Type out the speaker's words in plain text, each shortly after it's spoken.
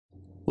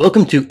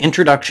Welcome to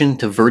Introduction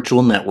to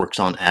Virtual Networks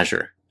on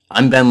Azure.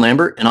 I'm Ben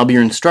Lambert, and I'll be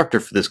your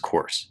instructor for this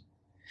course.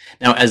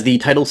 Now, as the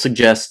title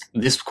suggests,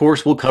 this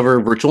course will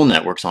cover virtual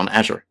networks on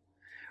Azure.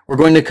 We're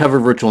going to cover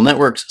virtual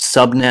networks,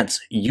 subnets,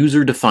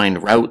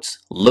 user-defined routes,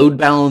 load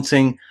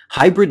balancing,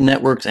 hybrid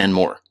networks, and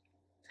more.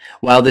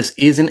 While this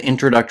is an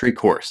introductory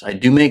course, I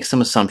do make some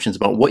assumptions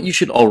about what you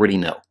should already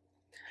know.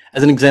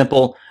 As an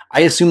example, I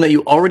assume that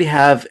you already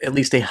have at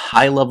least a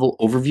high-level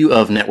overview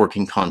of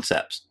networking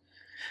concepts.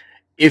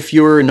 If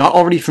you're not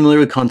already familiar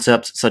with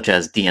concepts such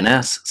as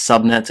DNS,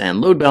 subnets,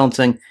 and load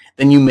balancing,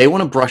 then you may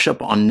want to brush up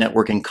on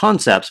networking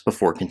concepts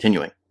before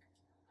continuing.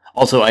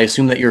 Also, I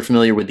assume that you're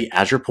familiar with the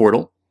Azure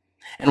portal,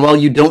 and while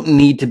you don't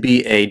need to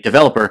be a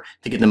developer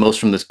to get the most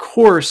from this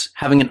course,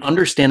 having an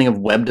understanding of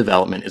web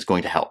development is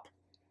going to help.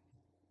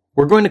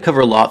 We're going to cover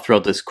a lot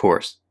throughout this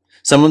course.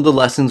 Some of the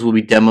lessons will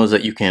be demos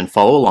that you can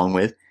follow along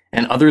with,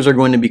 and others are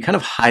going to be kind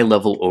of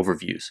high-level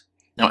overviews.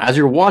 Now, as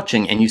you're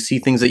watching and you see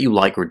things that you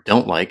like or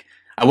don't like,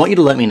 I want you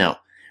to let me know.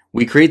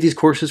 We create these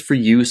courses for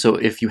you, so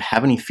if you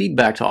have any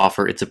feedback to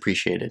offer, it's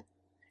appreciated.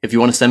 If you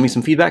want to send me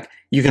some feedback,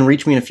 you can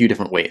reach me in a few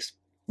different ways.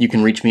 You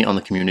can reach me on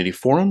the community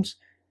forums.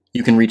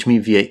 You can reach me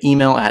via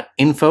email at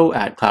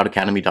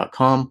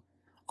info@cloudacademy.com.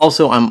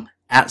 Also, I'm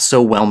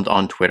 @SoWhelmed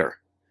on Twitter.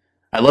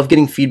 I love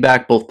getting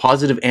feedback, both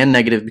positive and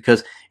negative,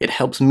 because it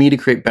helps me to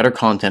create better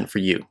content for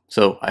you.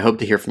 So I hope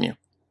to hear from you.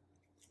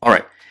 All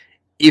right.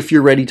 If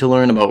you're ready to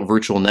learn about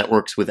virtual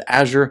networks with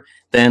Azure,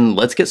 then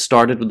let's get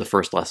started with the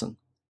first lesson.